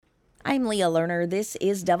I'm Leah Lerner. This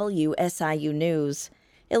is WSIU News.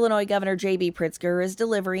 Illinois Governor J.B. Pritzker is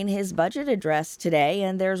delivering his budget address today,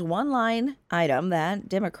 and there's one line item that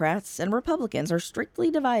Democrats and Republicans are strictly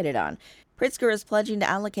divided on. Pritzker is pledging to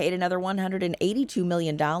allocate another $182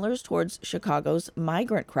 million towards Chicago's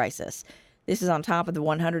migrant crisis. This is on top of the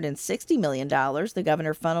 $160 million the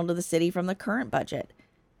governor funneled to the city from the current budget.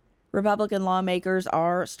 Republican lawmakers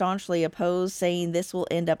are staunchly opposed, saying this will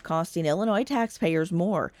end up costing Illinois taxpayers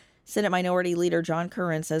more. Senate Minority Leader John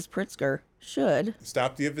Curran says Pritzker should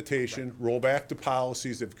stop the invitation, roll back the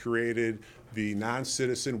policies that have created the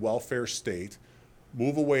non-citizen welfare state,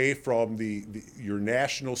 move away from your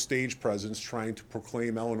national stage presence trying to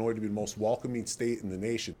proclaim Illinois to be the most welcoming state in the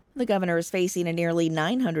nation. The governor is facing a nearly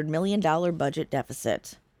 $900 million budget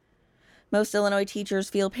deficit. Most Illinois teachers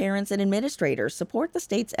feel parents and administrators support the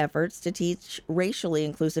state's efforts to teach racially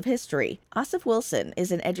inclusive history. Asif Wilson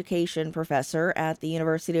is an education professor at the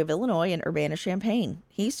University of Illinois in Urbana-Champaign.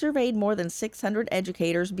 He surveyed more than 600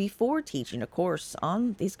 educators before teaching a course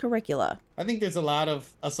on these curricula. I think there's a lot of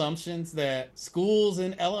assumptions that schools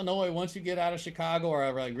in Illinois, once you get out of Chicago,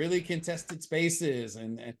 are like really contested spaces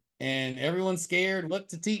and everyone's scared what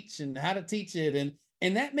to teach and how to teach it.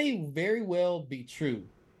 And that may very well be true.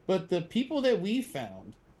 But the people that we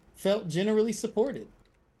found felt generally supported.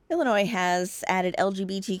 Illinois has added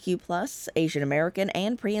LGBTQ+, Asian American,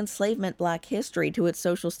 and pre-enslavement Black history to its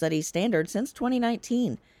social studies standards since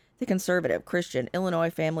 2019. The conservative Christian Illinois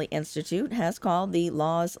Family Institute has called the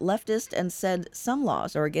laws leftist and said some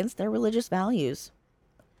laws are against their religious values.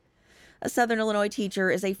 A Southern Illinois teacher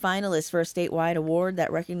is a finalist for a statewide award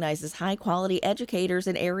that recognizes high-quality educators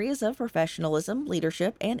in areas of professionalism,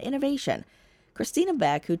 leadership, and innovation. Christina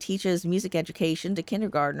Beck, who teaches music education to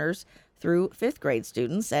kindergartners through fifth grade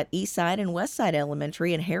students at Eastside and Westside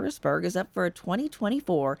Elementary in Harrisburg, is up for a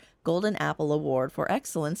 2024 Golden Apple Award for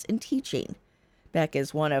Excellence in Teaching. Beck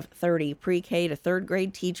is one of 30 pre-K to third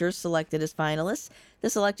grade teachers selected as finalists. The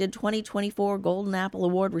selected 2024 Golden Apple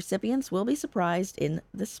Award recipients will be surprised in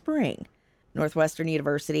the spring. Northwestern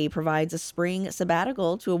University provides a spring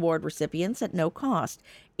sabbatical to award recipients at no cost.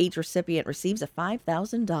 Each recipient receives a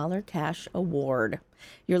 $5,000 cash award.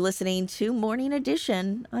 You're listening to Morning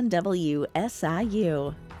Edition on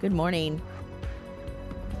WSIU. Good morning.